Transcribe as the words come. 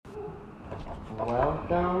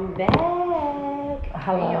Welcome back. Hello, Did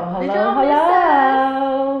hello, y'all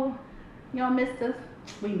hello. Y'all missed us?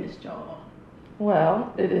 We missed y'all.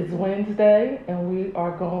 Well, it is Wednesday, and we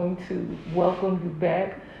are going to welcome you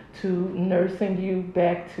back to Nursing You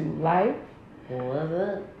Back to Life. What's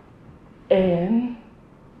up? And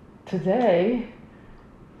today,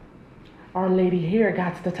 our lady here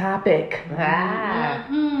got the topic. Ah.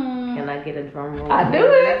 Mm-hmm. Can I get a drum roll? I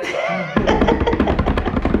knew it.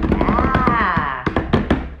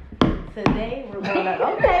 Today we're gonna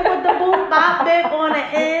with the boom bop bit on the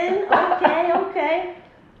end. Okay.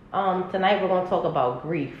 Tonight we're gonna talk about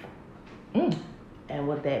grief and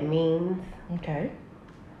what that means. Okay.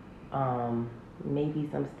 Maybe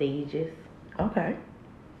some stages Okay.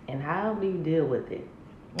 and how do you deal with it?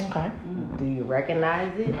 Okay. Do you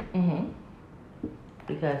recognize it? Mm-hmm.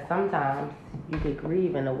 Because sometimes you could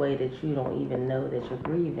grieve in a way that you don't even know that you're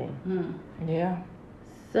grieving. Yeah.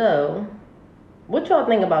 So, what y'all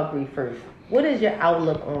think about grief first? What is your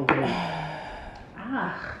outlook on grief?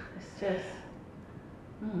 It's just.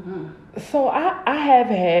 So I have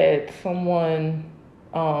had someone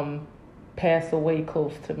pass away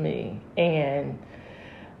close to me, and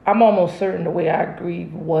I'm almost certain the way I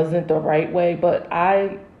grieved wasn't the right way, but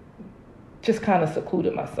I just kind of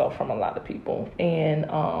secluded myself from a lot of people, and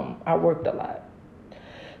I worked a lot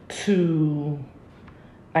to,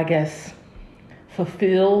 I guess,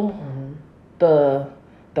 fulfill the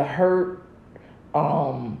hurt,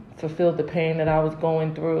 fulfill the pain that I was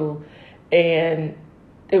going through, and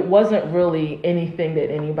it wasn't really anything that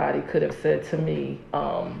anybody could have said to me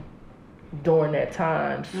during that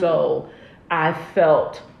time. So I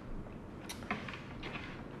felt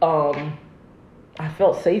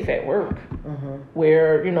safe at work,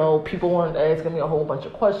 where people weren't asking me a whole bunch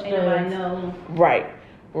of questions. Anybody know? Right.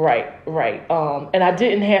 And I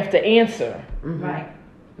didn't have to answer. Right.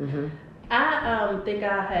 I think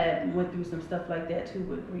I had went through some stuff like that too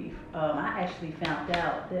with grief. I actually found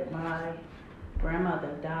out that my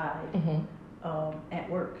grandmother died at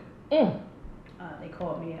work. They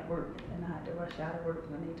called me at work, and I had to rush out of work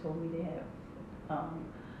when they told me they had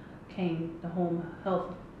the home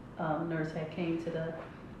health nurse had came to the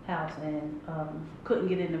house and couldn't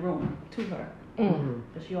get in the room to her.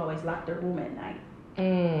 But she always locked her room at night.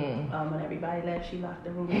 When everybody left, she locked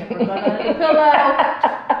the room, kept her gun under the pillow.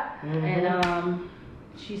 And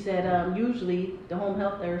she said usually the home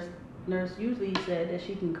health nurse usually said that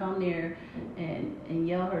she can come there and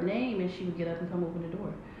yell her name and she would get up and come open the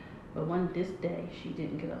door. But this day she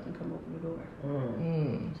didn't get up and come open the door.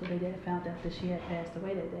 So they then found out that she had passed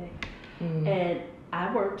away that day. And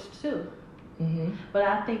I worked too. But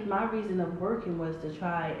I think my reason of working was to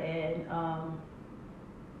try and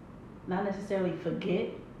not necessarily forget,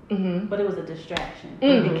 but it was a distraction.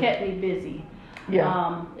 It kept me busy.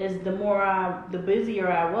 Yeah. The busier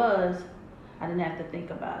I was, I didn't have to think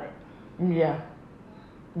about it. Yeah.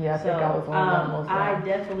 I think I was on those I lines.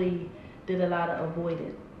 definitely did a lot of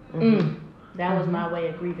avoiding. That was my way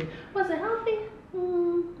of grieving. Was it healthy?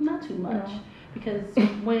 Not too much. No. Because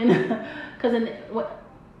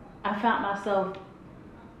I found myself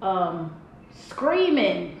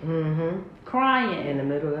screaming, crying In the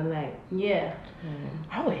middle of the night. Yeah.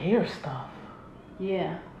 I would hear stuff.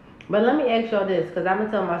 Yeah. But let me ask y'all this, because I'm going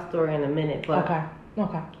to tell my story in a minute. But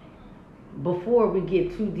Okay. before we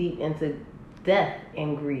get too deep into death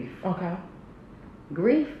and grief,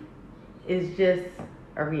 grief is just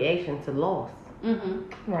a reaction to loss.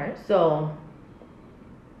 Right. So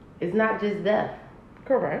it's not just death.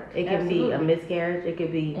 Correct. It can be a miscarriage. It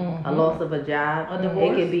could be a loss of a job. A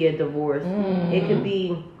divorce. It could be a divorce. It could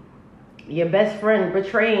be your best friend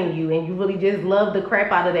betraying you and you really just love the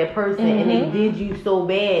crap out of that person and they did you so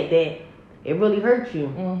bad that it really hurt you.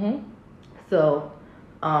 So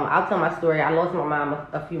I'll tell my story. I lost my mom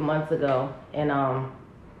a few months ago, and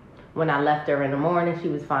when I left her in the morning, she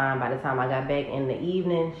was fine. By the time I got back in the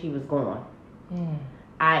evening, she was gone.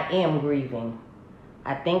 I am grieving.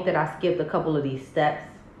 I think that I skipped a couple of these steps.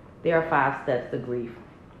 There are 5 steps to grief.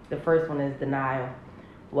 The first one is denial.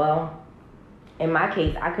 Well, in my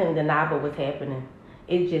case, I couldn't deny what was happening.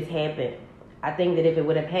 It just happened. I think that if it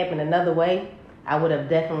would have happened another way, I would have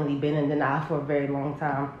definitely been in denial for a very long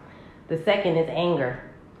time. The second is anger.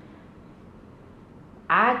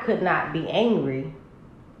 I could not be angry.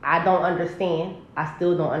 I don't understand. I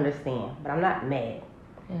still don't understand, but I'm not mad.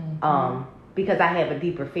 Because I have a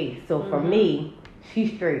deeper faith. So for me,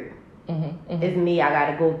 she's straight. It's me. I got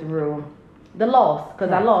to go through the loss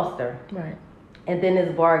because I lost her. Right. And then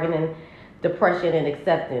it's bargaining, depression, and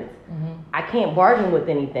acceptance. I can't bargain with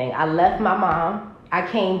anything. I left my mom. I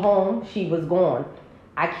came home. She was gone.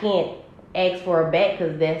 I can't ask for her back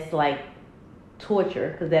because that's like torture,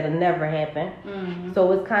 because that'll never happen. Mm-hmm.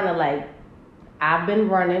 So it's kind of like I've been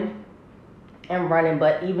running and running,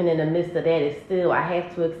 but even in the midst of that, it's still I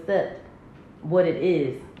have to accept what it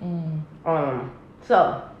is.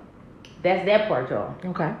 So that's that part, y'all.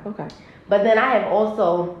 Okay. But then I have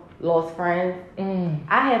also lost friends.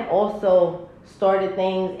 I have also started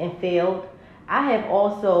things and failed. I have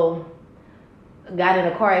also got in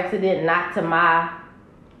a car accident not to my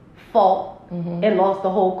fault and lost the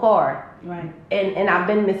whole car. Right. And I've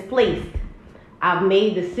been misplaced. I've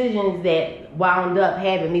made decisions that wound up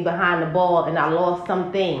having me behind the ball, and I lost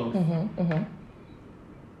some things.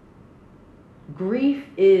 Grief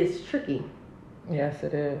is tricky. Yes,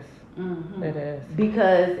 it is. Mm-hmm. It is.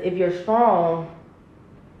 Because if you're strong,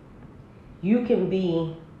 you can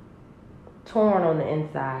be torn on the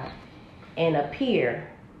inside and appear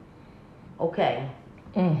okay.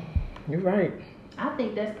 You're right. I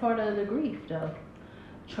think that's part of the grief, though.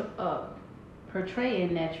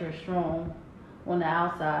 Portraying that you're strong on the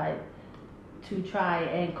outside to try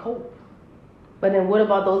and cope. But then what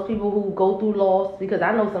about those people who go through loss? Because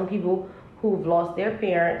I know some people who've lost their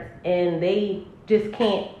parents and they just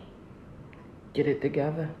can't Get it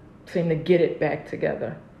together. Seem to get it back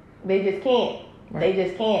together. They just can't. Right. They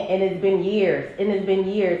just can't. And it's been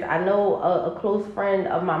years. I know a close friend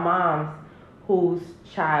of my mom's whose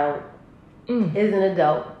child is an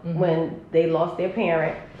adult when they lost their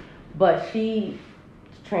parent, but she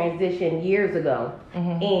transitioned years ago.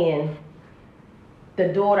 And the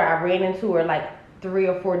daughter, I ran into her like 3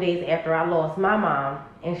 or 4 days after I lost my mom,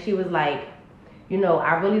 and she was like,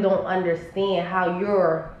 I really don't understand how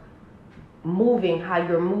you're moving.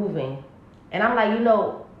 And I'm like,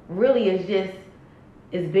 really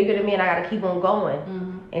it's bigger than me, and I gotta keep on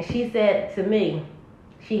going. And she said to me,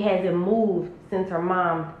 she hasn't moved since her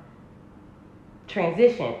mom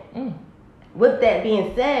transitioned. With that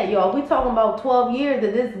being said, y'all, we talking about 12 years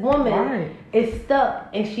that this woman is stuck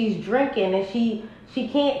and she's drinking and she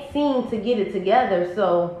can't seem to get it together.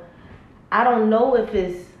 So I don't know if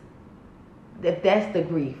that's the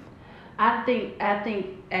grief. I think at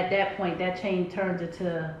that point that change turns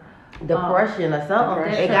into depression or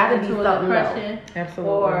something. It got to be something depression, else.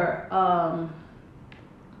 Absolutely. Or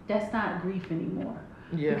that's not grief anymore.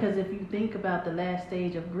 Yeah. Because if you think about the last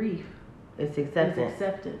stage of grief, it's it's acceptance.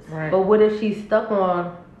 acceptance. Right. But what if she's stuck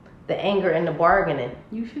on the anger and the bargaining?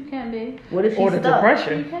 You can be. What if she's Or the stuck?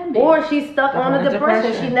 depression. You can be. Or she's stuck on the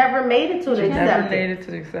depression. depression. She never made it to the She never acceptance. made it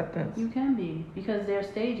to the acceptance. You can be, because there are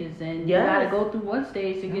stages, and Yes. you got to go through one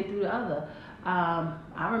stage to get through the other.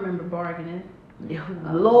 I remember bargaining.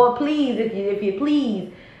 Lord, please, if you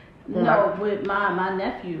please. No, with my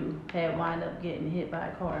nephew had wound up getting hit by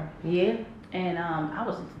a car, Yeah. and I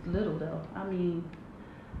was little though. I mean,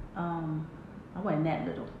 I wasn't that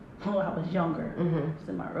little. I was younger. I was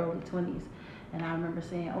in my early 20s, and I remember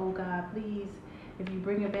saying, "Oh God, please, if you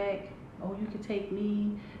bring it back, you can take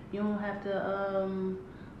me. You don't have to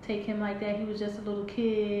take him like that. He was just a little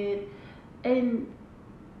kid." And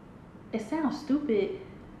it sounds stupid,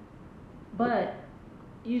 but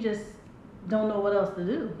you just don't know what else to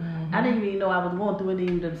do. I didn't even know I was going through any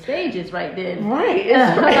of them stages right then. Right.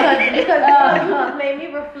 Because you just made me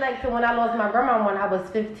reflect to when I lost my grandma when I was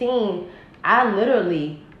 15. I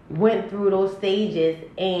literally went through those stages,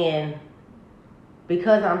 and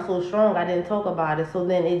because I'm so strong, I didn't talk about it. So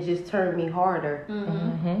then it just turned me harder.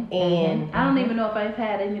 And I don't even know if I've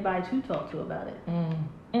had anybody to talk to about it.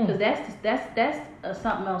 Because that's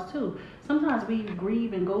something else too. Sometimes we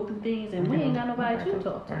grieve and go through things, and we ain't got nobody to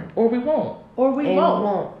talk to. Or we won't. Or we And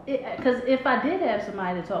won't. Because if I did have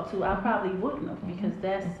somebody to talk to, I probably wouldn't have, because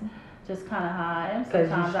that's just kind of how I am. because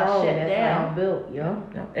you're Sometimes I strong, shut that's how I'm down. built, yo.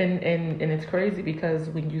 And it's crazy because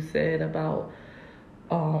when you said about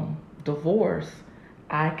divorce,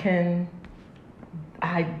 I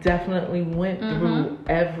definitely went through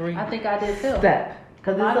every I think I did too. step.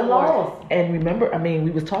 Because it's a loss. And remember, we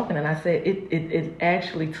was talking, and I said it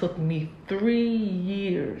actually took me 3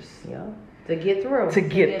 years Yeah. To get through. to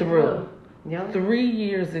get through. Yeah. 3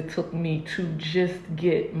 years it took me to just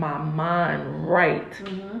get my mind right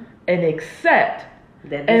and accept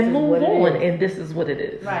That this and is move what it on, is. and this is what it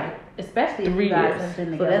is. Right. Especially if 3 you guys years. have been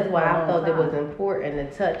So together that's why for a I long felt it was time.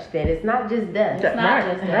 important to touch that it's not just death. It's not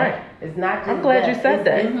just that. Right. It's not just I'm glad death. you said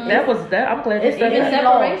that. It's- That was that. I'm glad you it's said Even that.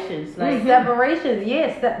 separations. Like, separations,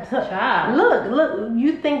 yes. Child. Look,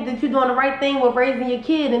 you think that you're doing the right thing with raising your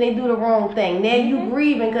kid and they do the wrong thing. Now you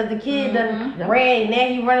grieving because the kid done Yep. ran, now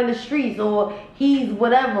he running the streets, or he's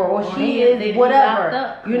whatever, or she they is be whatever. locked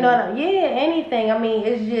up. You know, anything. I mean,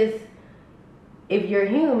 it's just, if you're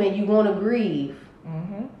human, you're going to grieve.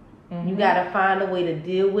 You got to find a way to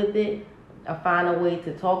deal with it, or find a way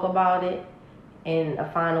to talk about it, and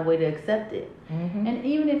find a way to accept it. Mm-hmm. And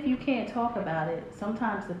even if you can't talk about it,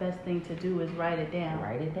 sometimes the best thing to do is write it down.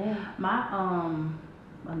 Write it down. My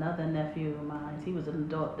another nephew of mine, he was an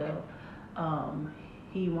adult though.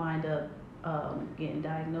 He wound up getting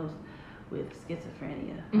diagnosed with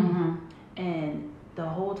schizophrenia. Mm-hmm. And the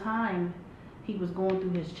whole time he was going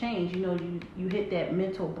through his change, you know, you hit that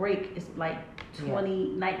mental break. It's like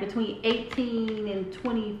 20, like between 18 and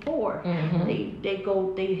 24.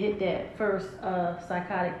 Mm-hmm. They hit that first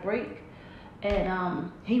psychotic break,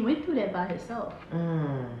 and he went through that by himself.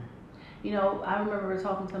 You know, I remember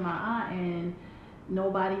talking to my aunt, and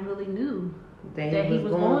nobody really knew that he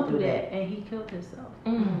was going through that, and he killed himself.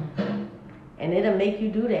 And it'll make you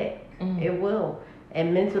do that. It will.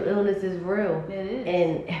 And mental illness is real. It is.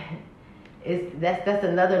 And that's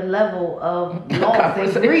another level of loss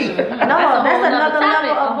and grief. No, that's another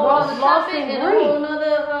level of loss and grief. A whole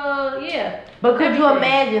nother, But could you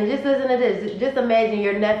imagine, just listen to this, just imagine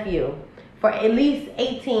your nephew for at least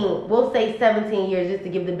 18, we'll say 17 years just to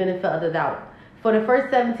give the benefit of the doubt. For the first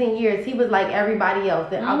 17 years, he was like everybody else.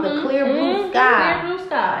 Then out the clear blue sky. Clear blue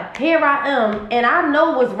sky. Here I am, and I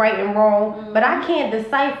know what's right and wrong, but I can't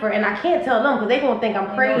decipher, and I can't tell them because they're going to think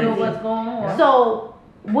I'm crazy. They don't know what's going on. So,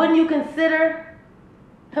 wouldn't you consider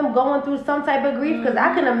him going through some type of grief? Because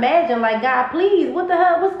I can imagine, like, God, please, what the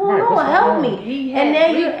hell, what's going on? Help me. He had and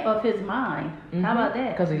then grief of his mind. How about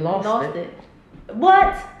that? Because he lost it.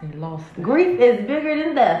 What? He lost it. Grief is bigger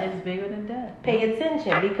than death. It's bigger than death. Pay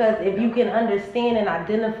attention, because if you can understand and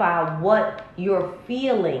identify what you're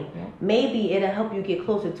feeling, maybe it'll help you get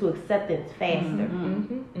closer to acceptance faster.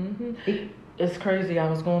 It's crazy. I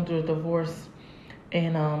was going through a divorce,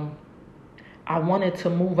 and I wanted to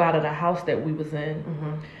move out of the house that we was in.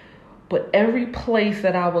 But every place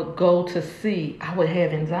that I would go to see, I would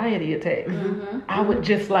have anxiety attacks. I would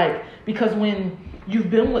just because when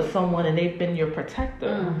you've been with someone and they've been your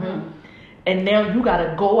protector, and now you got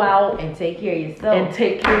to go out and take care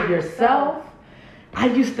of yourself. I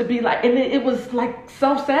used to be like, and it was like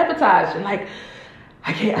self-sabotaging. Like,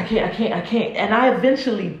 I can't. And I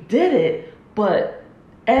eventually did it, but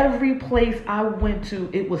every place I went to,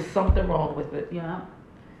 it was something wrong with it. Yeah.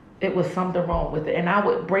 It was something wrong with it. And I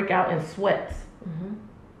would break out in sweats.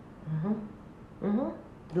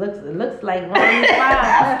 Looks like Ronnie 5.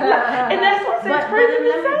 And that's what it's crazy to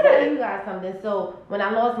let me say tell that. you guys something. So when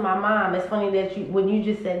I lost my mom, it's funny that when you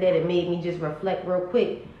just said that, it made me just reflect real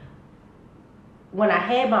quick. When I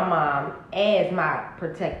had my mom as my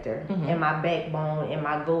protector and my backbone and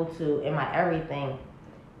my go-to and my everything,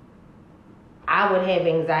 I would have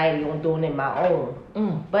anxiety on doing it my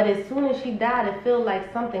own. But as soon as she died, it felt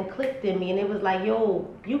like something clicked in me, and it was like, yo,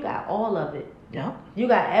 you got all of it. Yep. You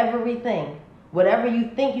got everything. Whatever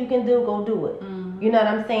you think you can do, go do it. You know what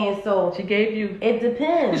I'm saying? So She gave you. it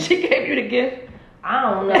depends. She gave you the gift. I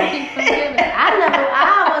don't know.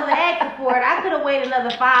 I wasn't asking for it. I could have waited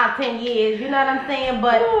another 5-10 years. You know what I'm saying?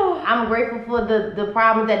 But I'm grateful for the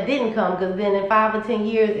problems that didn't come, because then in 5 or 10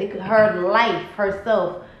 years, her life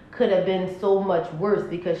herself could have been so much worse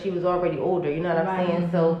because she was already older. You know what I'm saying?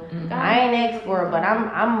 So I ain't asked for it, but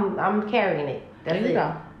I'm carrying it. That's There you it.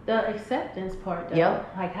 go. The acceptance part, though.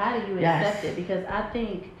 Yep. Like, how do you Yes. accept it? Because I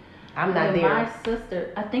think I'm not when there. my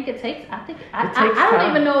sister, I think it takes. I takes don't time.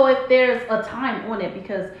 even know if there's a time on it,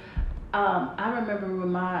 because I remember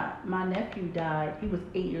when my nephew died. He was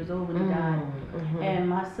 8 years old when he died, and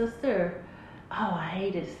my sister. Oh, I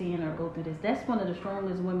hated seeing her go through this. That's one of the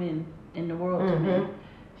strongest women in the world to me,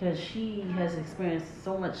 because she has experienced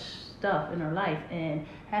so much stuff in her life, and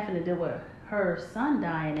having to deal with her son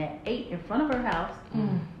dying at 8 in front of her house.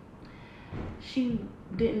 She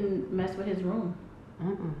didn't mess with his room.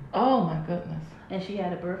 Oh my goodness. And she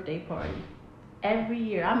had a birthday party every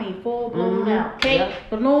year. I mean, full blown out. Cake,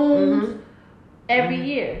 balloons, every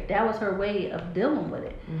year. That was her way of dealing with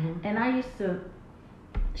it. And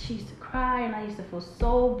she used to cry, and I used to feel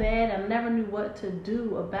so bad. I never knew what to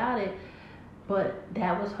do about it. But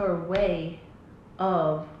that was her way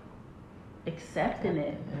of accepting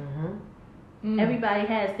it. Everybody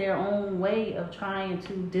has their own way of trying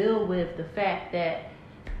to deal with the fact that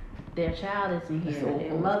their child isn't here,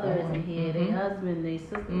 their mother isn't here, their husband, their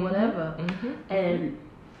sister, whatever. And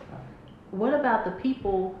what about the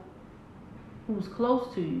people who's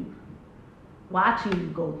close to you, watching you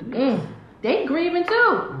go through this? They grieving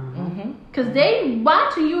too, because they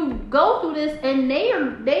watching you go through this, and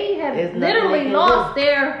they have literally lost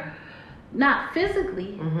their, not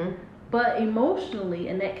physically, but emotionally,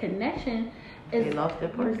 and that connection. They lost their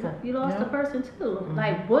person. You lost the person too.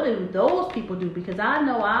 Like, what do those people do? Because I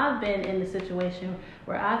know I've been in the situation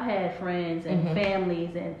where I've had friends and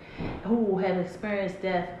families and who have experienced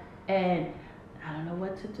death, and I don't know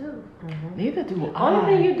what to do. Neither do I.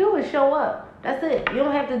 Only thing you do is show up. That's it. You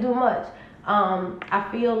don't have to do much. I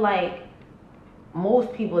feel like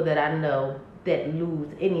most people that I know that lose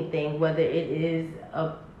anything, whether it is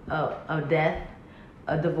a death,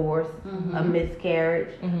 a divorce, a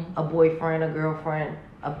miscarriage, a boyfriend, a girlfriend,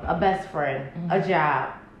 a best friend, a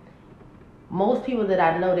job. Most people that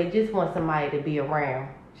I know, they just want somebody to be around.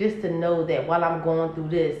 Just to know that while I'm going through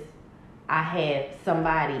this, I have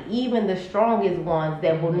somebody, even the strongest ones,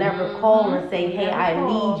 that will never call and say, hey, I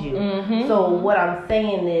need you. So what I'm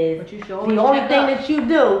saying is, the only thing that you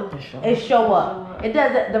do is show up. It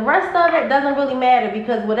doesn't. The rest of it doesn't really matter,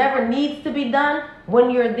 because whatever needs to be done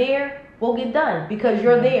when you're there will get done because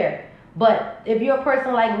you're there. But if you're a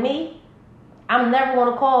person like me, I'm never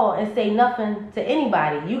going to call and say nothing to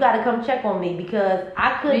anybody. You got to come check on me, because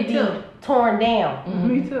I could be torn down.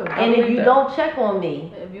 Me too. And if you don't check on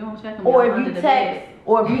me, if you don't check on me, or if you text,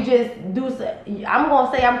 or if you just do, I'm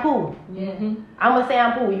going to say I'm cool. I'm going to say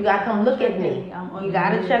I'm cool. You got to come look at me. You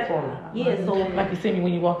got to check on me. Yeah, so. Like you see me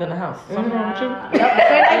when you walked in the house. Something wrong with you? Yep,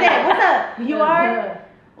 straight like that. What's up? You alright?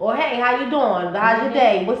 Or hey, how you doing? How's your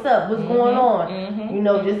day? What's up? What's going on? You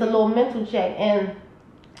know, just a little mental check. And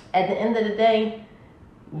at the end of the day,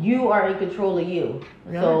 you are in control of you.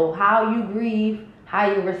 So how you grieve,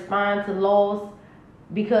 how you respond to loss,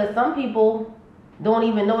 because some people don't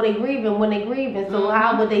even know they're grieving when they're grieving. So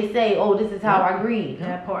how would they say, oh, this is how I grieve?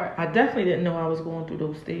 That part. I definitely didn't know I was going through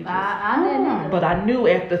those stages. I didn't either. But I knew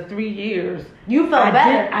after 3 years. You felt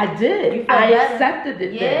better. I did. You felt I better. accepted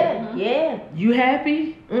it. Yeah, yeah. You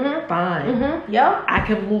happy? Fine. Yep. I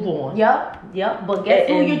can move on. Yep. But guess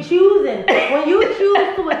who you're choosing? When you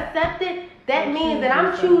choose to accept it, that means that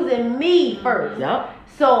I'm choosing me first. Yep.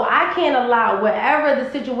 So I can't allow whatever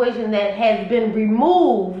the situation that has been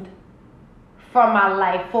removed from my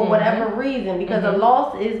life for whatever reason, because a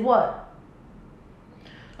loss is what?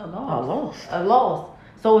 A loss. A loss.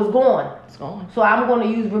 So it's gone. It's gone. So I'm going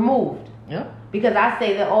to use removed. Yep. Because I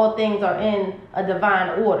say that all things are in a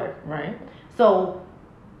divine order. Right. So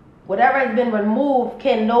whatever has been removed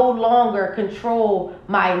can no longer control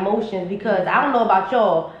my emotions, because I don't know about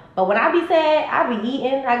y'all, but when I be sad, I be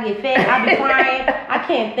eating, I get fed, I be crying, I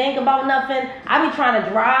can't think about nothing. I be trying to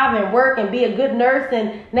drive and work and be a good nurse,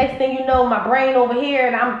 and next thing you know, my brain over here,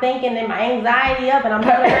 and I'm thinking, and my anxiety up, and I'm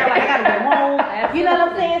looking around like I gotta go home. You know what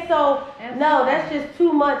I'm saying? So, no, that's just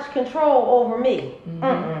too much control over me.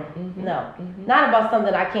 No. Not about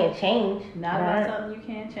something I can't change. Not about something you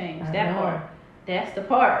can't change. That part. That's the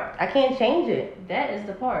part. I can't change it. That is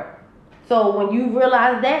the part. So when you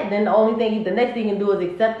realize that, then the next thing you can do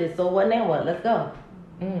is accept it. So what now? What? Let's go.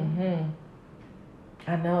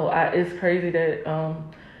 I know. It's crazy that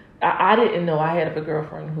I didn't know I had a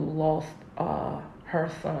girlfriend who lost her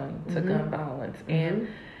son to gun violence, and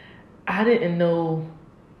I didn't know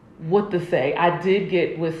what to say. I did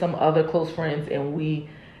get with some other close friends, and we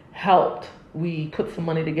helped. We put some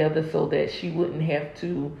money together so that she wouldn't have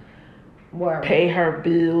to pay her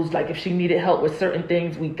bills. Like if she needed help with certain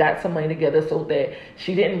things, we got some money together so that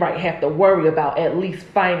she didn't have to worry about at least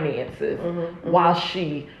finances while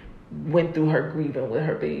she went through her grieving with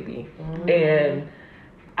her baby. And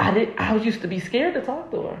I used to be scared to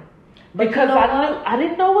talk to her, because I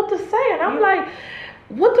didn't know what to say, and I'm like,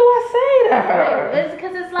 what do I say to her? It's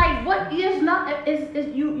because it's like, what is not,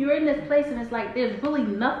 you're in this place, and it's like there's really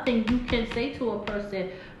nothing you can say to a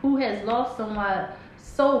person who has lost someone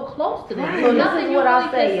so close to them. Right. So nothing you really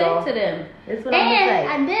can say to them. That's what I'm gonna say.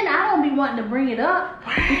 And then I don't be wanting to bring it up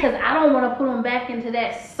because I don't want to put them back into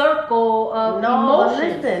that circle of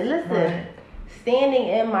emotions. Listen. Right. Standing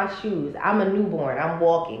in my shoes, I'm a newborn. I'm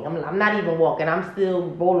walking. I'm not even walking. I'm still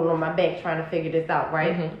rolling on my back trying to figure this out,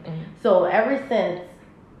 right? So ever since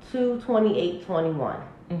 2/28/21,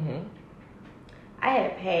 I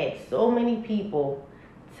have had so many people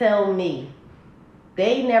tell me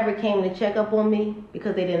they never came to check up on me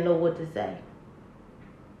because they didn't know what to say.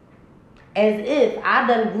 As if I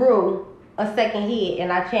done grew a second head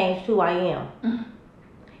and I changed who I am.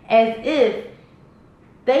 As if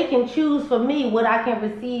they can choose for me what I can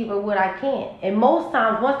receive or what I can't. And most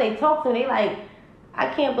times, once they talk to me, they like, I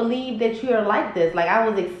can't believe that you're like this. Like, I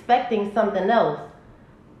was expecting something else.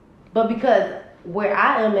 But because where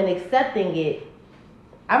I am and accepting it,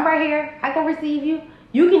 I'm right here. I can receive you.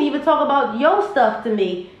 You can even talk about your stuff to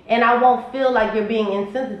me, and I won't feel like you're being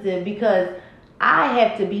insensitive because I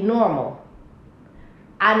have to be normal.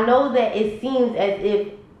 I know that it seems as if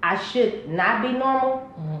I should not be normal,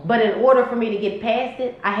 but in order for me to get past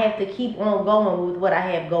it, I have to keep on going with what I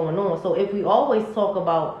have going on. So if we always talk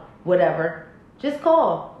about whatever, just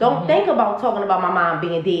call. Don't think about talking about my mom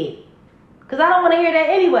being dead. Because I don't want to hear that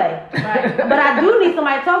anyway. Right. But I do need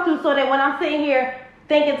somebody to talk to so that when I'm sitting here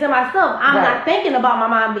thinking to myself, I'm not thinking about my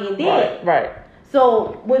mom being dead. Right.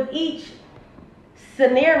 So with each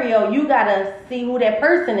scenario, you gotta see who that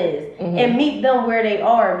person is and meet them where they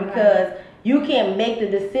are, because you can't make the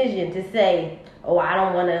decision to say, oh, I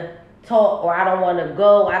don't want to talk, or I don't want to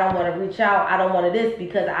go, I don't want to reach out, I don't want to this,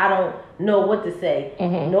 because I don't know what to say.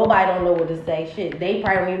 Nobody don't know what to say. Shit, they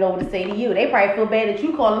probably don't even know what to say to you. They probably feel bad that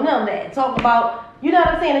you calling them to talk about, you know what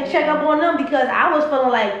I'm saying, to check up on them, because I was feeling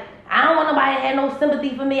like I don't want nobody to have no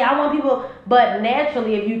sympathy for me. I want people, but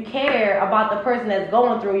naturally, if you care about the person that's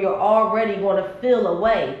going through, you're already going to feel a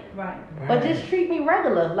way. Right. But just treat me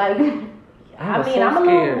regular, like. I'm so a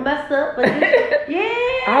little messed up, but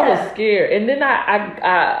I was scared, and then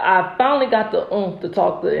I finally got the oomph to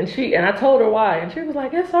talk to her, and I told her why, and she was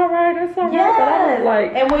like, "It's all right, it's all right." But I was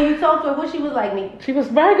like, and when you talked to her, what she was like me? She was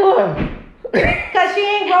regular. Cause she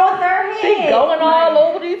ain't growing her head. She going all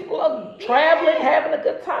over these traveling, having a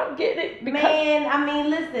good time, getting it. Man, I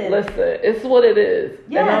mean, listen, it's what it is.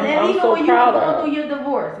 Yes, and even so when you were going through your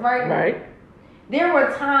divorce, right? Right. There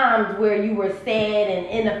were times where you were sad and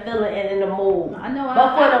in the feeling and in the mood. I know.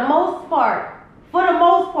 But for the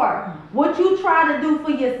most part, what you try to do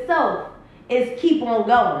for yourself is keep on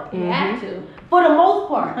going. You have to. For the most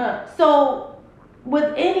part. So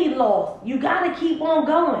with any loss, you got to keep on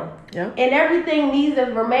going. Yeah. And everything needs to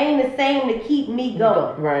remain the same to keep me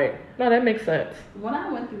going. Right. No, that makes sense. When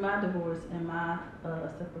I went through my divorce and my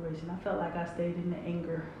separation, I felt like I stayed in the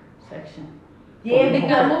anger section. Yeah,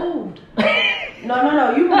 because I moved.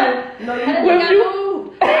 No, you moved. No, you moved. I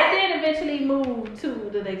moved. I did eventually move to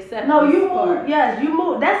the acceptance. No, you part. moved. Yes, you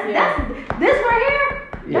moved. That's this right here.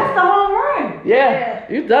 Yeah. That's the home run.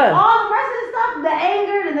 Yeah, you done. All the rest of the stuff, the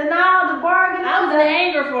anger, the denial, the bargaining. I was in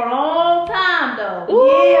anger for a long time, though. Ooh,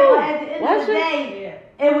 yeah, but at the end of the day,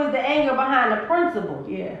 it was the anger behind the principle.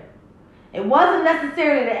 Yeah. It wasn't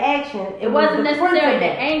necessarily the action. It wasn't necessarily principle.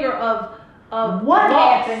 the anger of what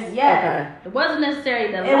loss. happened. Yes. Okay. It wasn't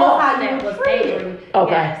necessarily the It loss was how you that was was treated. angry.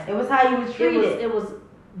 Okay. Yes. It was how you was treated. It was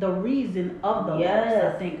the reason of the loss.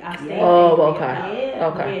 I think I stayed. Oh, angry okay. about. Yeah.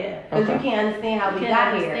 Okay. Yeah. Because you can't understand how we You got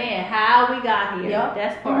can't here. understand how we got here. Yep.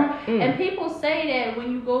 That's part. Mm. And people say that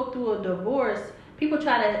when you go through a divorce, people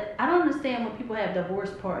try to. I don't understand when people have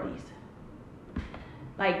divorce parties.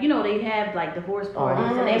 Like, you know, they have like divorce parties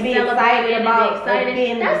and They they be celebrate excited and about they excited.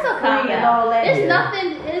 being That's a free cop and all that. It's Yeah.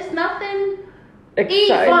 nothing. It's nothing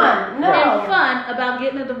Excited. fun. No. and fun about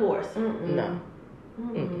getting a divorce. No.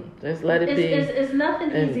 Just let it be. It's nothing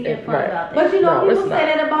easy and fun right. about that. But you know, No, people it's say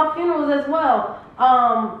not. that about funerals as well.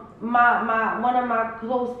 My one of my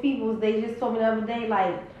close people, they just told me the other day,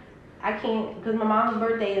 like, I can't, because my mom's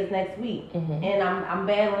birthday is next week, and I'm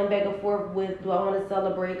battling back and forth with, do I want to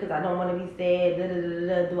celebrate because I don't want to be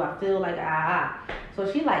sad, do I feel like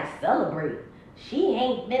so she like, celebrate. She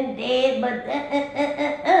ain't been dead, but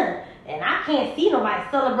and I can't see nobody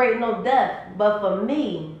celebrating no death. But for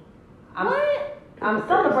me, I'm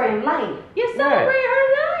celebrating life. You celebrate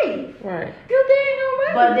her life. Right. You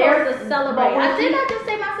dang But already there's- supposed to celebrate. but when I did not just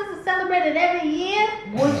say my sister celebrated every year.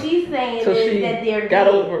 What she's saying So is she that they're got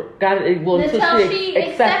dead. it. Well, That's until how she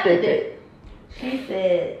accepted it. She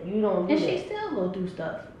said, you don't do And that. she still go do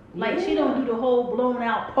stuff. Like, she Yeah. don't do the whole blown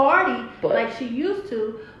out party But- like she used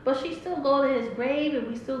to, but she still go to his grave and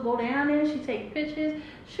we still go down there. She take pictures.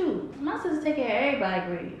 Shoot, my sister take care of everybody's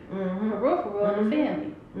grave. Mm-hmm. For real, in the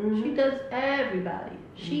family. Mhm. She does everybody.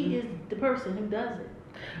 She is the person who does it.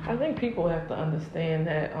 I think people have to understand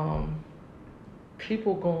that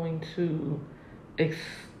people going to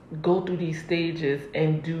go through these stages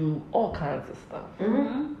and do all kinds of stuff.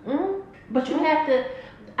 But you have to.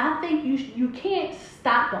 I think you can't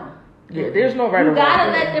stop them. Yeah, there's no right or You wrong.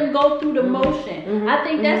 gotta let them go through the motion. Mhm. I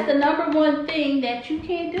think that's the number one thing that you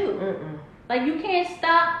can't do. Mm-mm. Like, you can't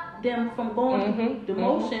stop them from going through the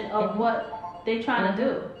motion of what they're trying to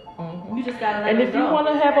do. You just gotta let And them if go. you want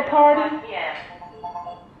to have a party,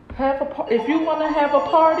 if you want to have a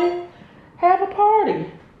party, have a party.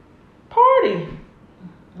 Party.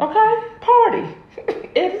 Okay? Party.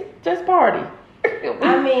 It's just party.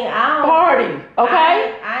 I mean, I don't. Party.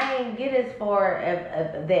 Okay? I ain't get as far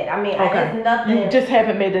as that. I mean, Okay. it's nothing. You just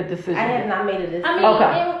haven't made a decision. I have not made a decision. I mean,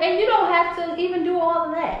 Okay. and you don't have to even do all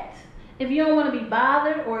of that. If you don't want to be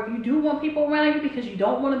bothered, or if you do want people around you because you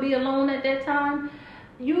don't want to be alone at that time,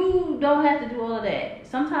 you don't have to do all of that.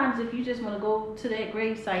 Sometimes if you just want to go to that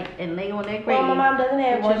grave site and lay on that grave. Well, my mom doesn't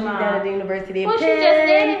have with one. your She's mom. down at the University of Well, she Penn. just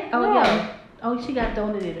did. Oh, No. yeah. Oh, she got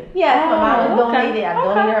donated. Yes, my mom Oh, was okay. donated. I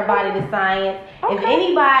donated her body to science. If Okay.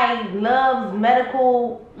 anybody loves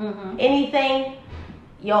medical Mm-hmm. anything,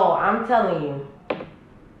 yo, I'm telling you,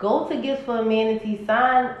 go to Gifts for Humanity,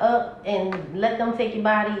 sign up, and let them take your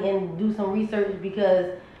body and do some research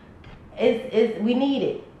because we need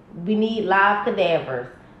it. We need live cadavers.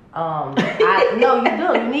 No, you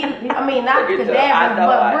do. You need. I mean, not cadavers,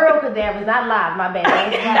 but real cadavers, not live. My bad.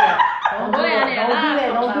 Don't do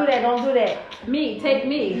that. Don't do that. Me, take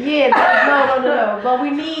me. Yeah, no. But we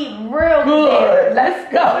need real cadavers.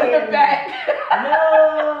 Let's go in the back.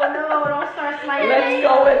 No, don't start sliding. Let's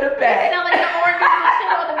go in the back. Selling the organs and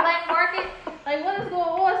shit on the black market. Like, what is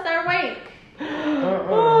going on, sir? Wait.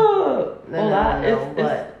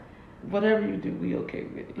 It's whatever you do, we okay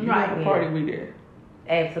with it. You have a party, we there.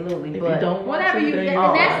 Absolutely, if but you don't want whatever to, you,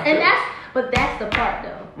 but that's the part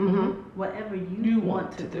though. Mm-hmm. Whatever you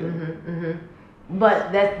want to do. Mm-hmm.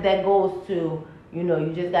 But that goes to,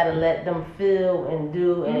 you just gotta let them feel and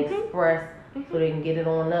do and express so they can get it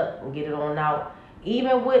on up and get it on out.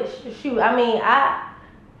 Even with I mean, now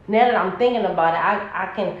that I'm thinking about it,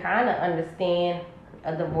 I can kind of understand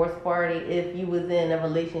a divorce party if you was in a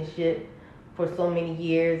relationship for so many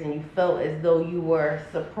years and you felt as though you were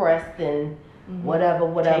suppressed and whatever.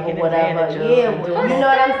 Yeah, you know what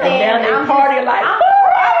I'm saying? And now they party like, I'm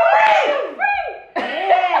free.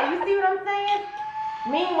 Yeah, you see what I'm saying?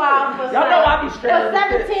 Meanwhile, for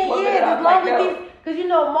 17 years, as long as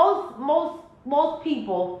because most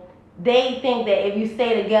people, they think that if you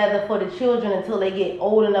stay together for the children until they get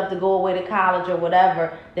old enough to go away to college or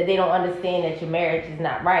whatever, that they don't understand that your marriage is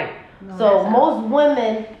not right. No, so most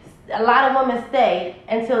women, a lot of women stay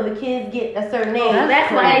until the kids get a certain age.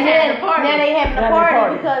 That's why they having a party. Now they having a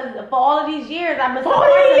party because for all of these years I've been 40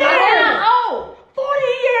 years. Oh, 40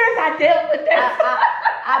 years I dealt with that.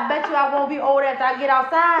 I bet you I won't be old after I get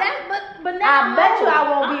outside. But now I bet you I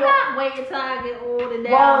won't be old. I'm not waiting till I get old and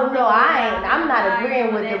well, no, I ain't. I'm not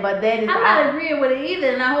agreeing with it, but that is. I'm not agreeing with it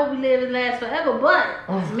either, and I hope we live and last forever.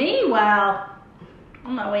 But meanwhile,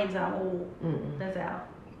 I'm not waiting till I'm old. That's out.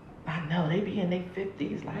 I know they be in their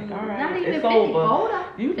 50s, like, all right, not even it's 50, over. Older.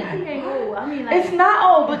 You 50 ain't old. I mean, it's not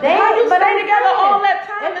old, but how you stay together all that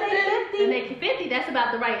time and then they 50? That's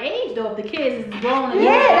about the right age, though. If the kids is grown,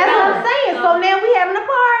 yeah, that's what I'm saying. So now we having a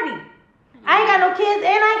party. I ain't got no kids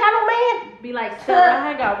and I ain't got no man. Be like,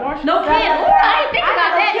 I ain't got Washington. No kids. I ain't think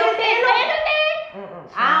about that. No kids and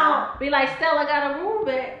the I don't. Be like, Stella got a room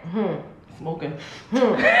back. Smoking.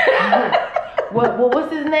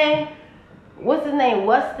 What's his name? What's his name?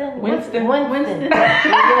 Winston. Winston.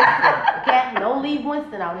 Okay, don't leave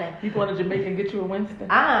Winston out now. You going to Jamaica and get you a Winston?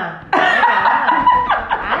 I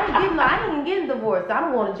ain't even getting divorced.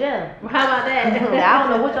 I'm going to jail. How about that? I don't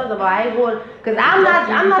know what y'all about. I ain't going because I'm not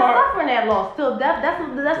suffering that loss till death. That's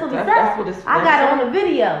what he said. That's what it's. I got it on the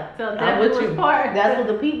video. So I'm with you. That's what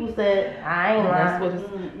the people said. I ain't lying. That's what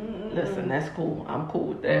it's. Listen, that's cool. I'm cool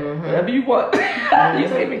with that. Whatever you want. You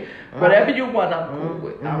see me? Whatever you want, I'm cool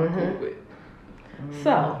with. I'm cool with.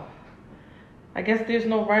 So, I guess there's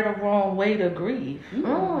no right or wrong way to grieve.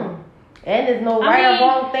 And there's no right or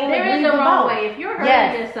wrong thing to grieve about. There is a wrong way. If you're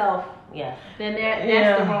hurting yourself, then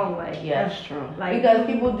that's the wrong way. Yeah, that's true. Like because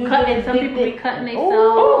people do some people be cutting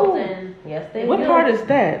themselves and yes, they what do. part is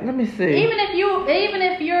that? Let me see. Even if you're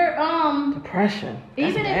depression. That's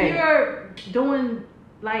even if you're doing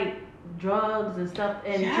like drugs and stuff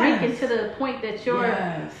and drinking to the point that you're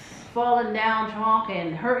falling down drunk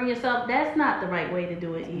and hurting yourself, that's not the right way to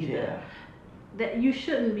do it either. That you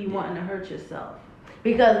shouldn't be wanting to hurt yourself.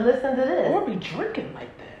 Because listen to this. Or be drinking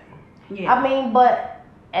like that. Yeah. I mean, but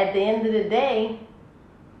at the end of the day,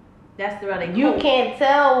 that's the right. You can't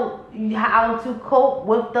tell how to cope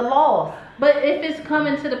with the loss. But if it's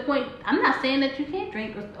coming to the point, I'm not saying that you can't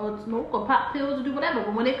drink or smoke or pop pills or do whatever.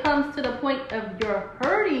 But when it comes to the point of you're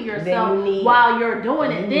hurting yourself while you're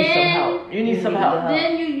doing it, then you need some help.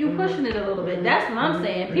 Then you pushing it a little bit. That's what I'm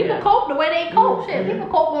saying. People cope the way they cope. Shit, people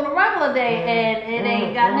cope on a regular day, and it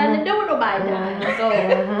ain't got nothing to do with nobody dying. So,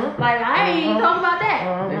 like, I ain't even talking about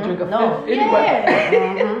that. They drink a fifth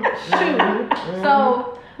anyway. Shoot.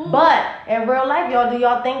 So. But in real life, y'all, do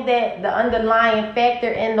y'all think that the underlying factor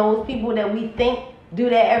in those people that we think do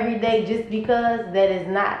that every day just because that is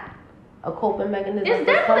not a coping mechanism? It's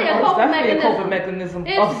definitely a coping mechanism.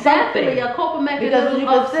 It's of something. Definitely a coping mechanism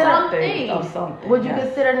of something. Would you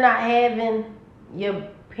consider not having your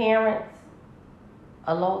parents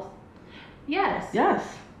a loss? Yes.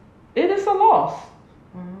 Yes. It is a loss.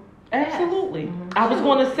 Absolutely. I was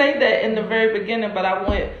going to say that in the very beginning, but I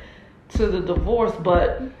went to the divorce,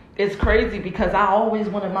 but it's crazy because I always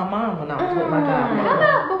wanted my mom when I was with my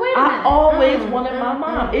godmother. But wait a minute. I always wanted my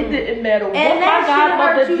mom. It didn't matter what my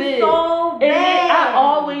godmother did. So bad. I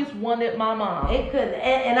always wanted my mom. It could,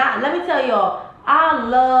 and let me tell y'all, I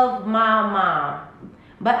love my mom,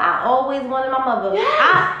 But I always wanted my mother.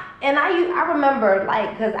 Yes. I remember,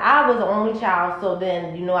 like, because I was the only child, so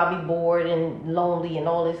then, you know, I'd be bored and lonely and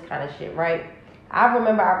all this kind of shit, right? I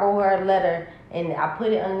remember I wrote her a letter, and I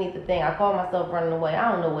put it underneath the thing. I called myself running away.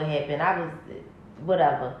 I don't know what happened. I was,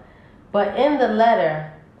 whatever. But in the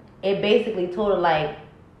letter, it basically told her, like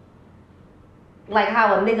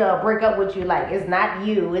how a nigga will break up with you, like, it's not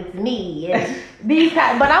you, it's me. And these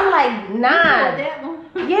kind, but I'm like, nah.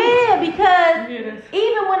 Yeah, because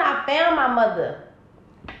even when I found my mother,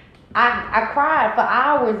 I cried for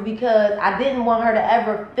hours because I didn't want her to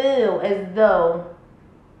ever feel as though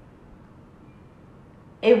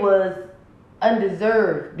it was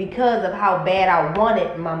undeserved because of how bad I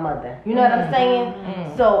wanted my mother. You know what I'm saying?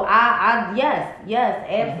 Mm-hmm. So yes,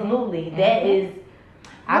 absolutely. Mm-hmm. That is,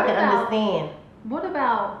 I can understand. What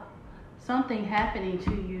about something happening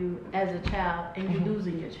to you as a child and you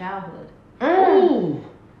losing your childhood? Ooh.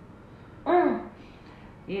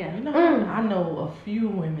 Yeah. You know, I know a few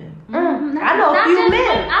women. I know a few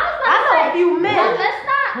men. I know a few men.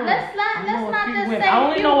 Let's not just say I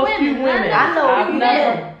only know a few women. I know a few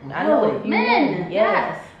men. I know a few men.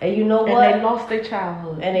 Yes. And you know what? And they lost their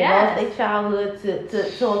childhood. And they lost their childhood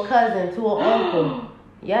to a cousin, to an uncle.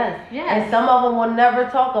 Yes. And some of them will never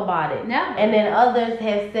talk about it. Never. And then others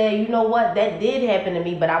have said, you know what, that did happen to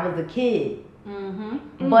me, but I was a kid.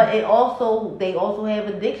 Mm-hmm. But they also have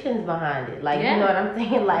addictions behind it. Like, you know what I'm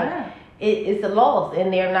saying? Like, it's a loss,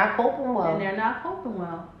 and they're not coping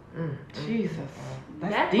well. Jesus.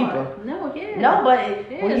 That's deeper. No, but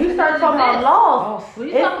when you start talking about loss, when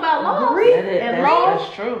you talk about loss, grief and loss,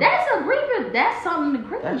 that's true. That's a grief. That's something to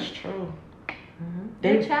grieve. That's true.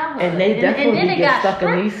 Their childhood. And they definitely get stuck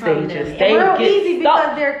in these stages. They real get easy stuck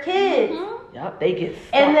because they're kids. Mm-hmm. Yep, they get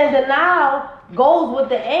stuck. And then the denial goes with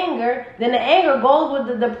the anger. Then the anger goes with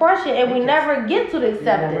the depression, and we never get to the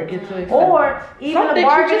acceptance. Or even the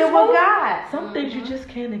bargaining with God. Some things you just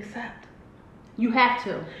can't accept. You have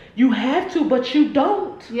to. You have to, but you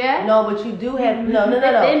don't. Yeah. No, but you do have. No.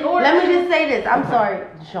 Let me just say this. I'm sorry,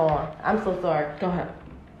 Sean. I'm so sorry. Go ahead.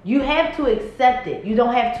 You have to accept it. You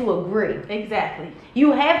don't have to agree. Exactly.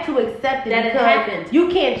 You have to accept it that because it happens. You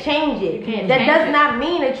can't change it. That does not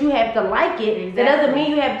mean that you have to like it. Exactly. That doesn't mean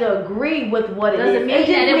you have to agree with what it is. Doesn't mean it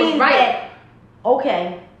just that it was means right. that,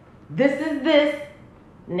 okay, this is this.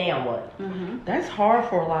 Now what? Mm-hmm. That's hard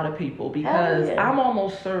for a lot of people because I'm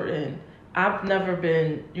almost certain. I've never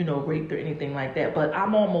been, raped or anything like that, but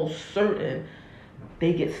I'm almost certain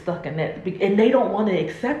they get stuck in that, and they don't want to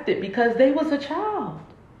accept it because they was a child.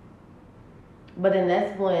 But then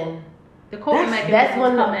that's when the coping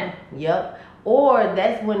mechanisms come in. Yep. Or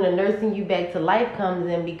that's when the nursing you back to life comes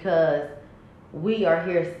in because we are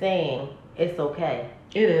here saying it's okay.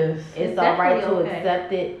 It is. It's all right to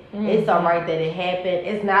accept it. Mm-hmm. It's all right that it happened.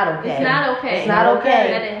 It's not okay. It's not okay. It's not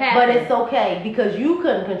okay. That it happened. But it's okay because you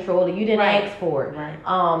couldn't control it. You didn't ask for it.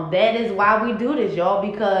 Right. That is why we do this, y'all,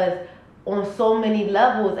 because on so many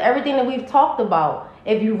levels, everything that we've talked about,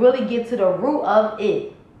 if you really get to the root of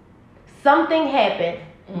it, something happened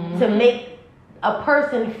to make a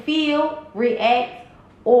person feel, react,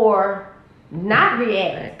 or not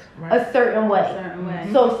react a certain way.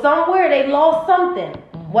 So somewhere they lost something,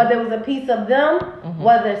 whether it was a piece of them,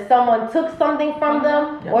 whether someone took something from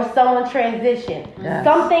them, or someone transitioned. Yes.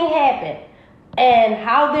 Something happened. And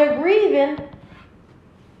how they're grieving,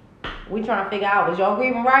 we trying to figure out, is y'all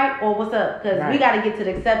grieving right or what's up? Because we got to get to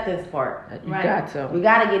the acceptance part. You got to. We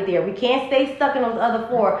got to get there. We can't stay stuck in those other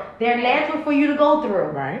four. They're natural for you to go through.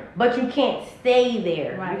 Right. But you can't stay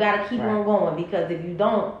there. Right. You got to keep on going because if you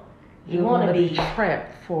don't, you're going to be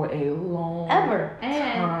trapped for a long time.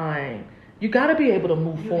 And you got to be able to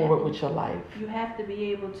move forward with your life. You have to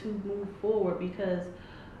be able to move forward because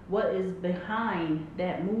what is behind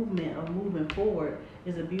that movement of moving forward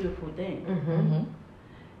is a beautiful thing. Mm-hmm.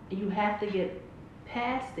 You have to get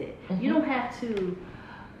past it. Mm-hmm. You don't have to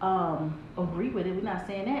agree with it. We're not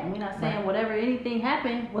saying that. And we're not saying whatever anything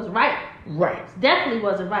happened was right. Right. It definitely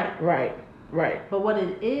wasn't right. Right. But what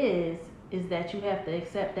it is that you have to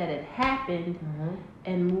accept that it happened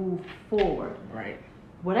and move forward. Right.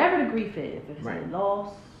 Whatever the grief is, if it's a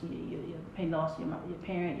loss, you lost your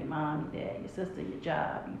parent, your mom, your dad, your sister, your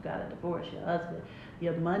job, you got a divorce, your husband,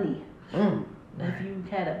 your money. If you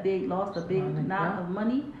had a big loss, a big knot of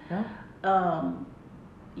money,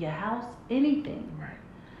 your house, anything. Right.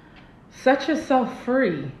 Set yourself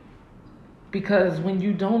free because when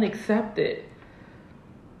you don't accept it,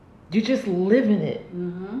 you're just living it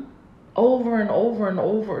over and over and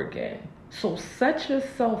over again. So set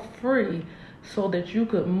yourself free so that you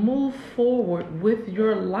could move forward with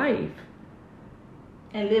your life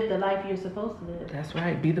And live the life you're supposed to live. That's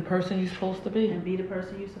right. Be the person you're supposed to be. And be the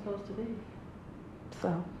person you're supposed to be.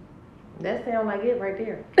 So. That sounds like it right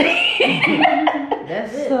there.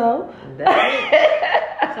 That's it. So. That's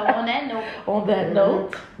it. So on that note. On that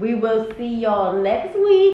note. We will see y'all next week.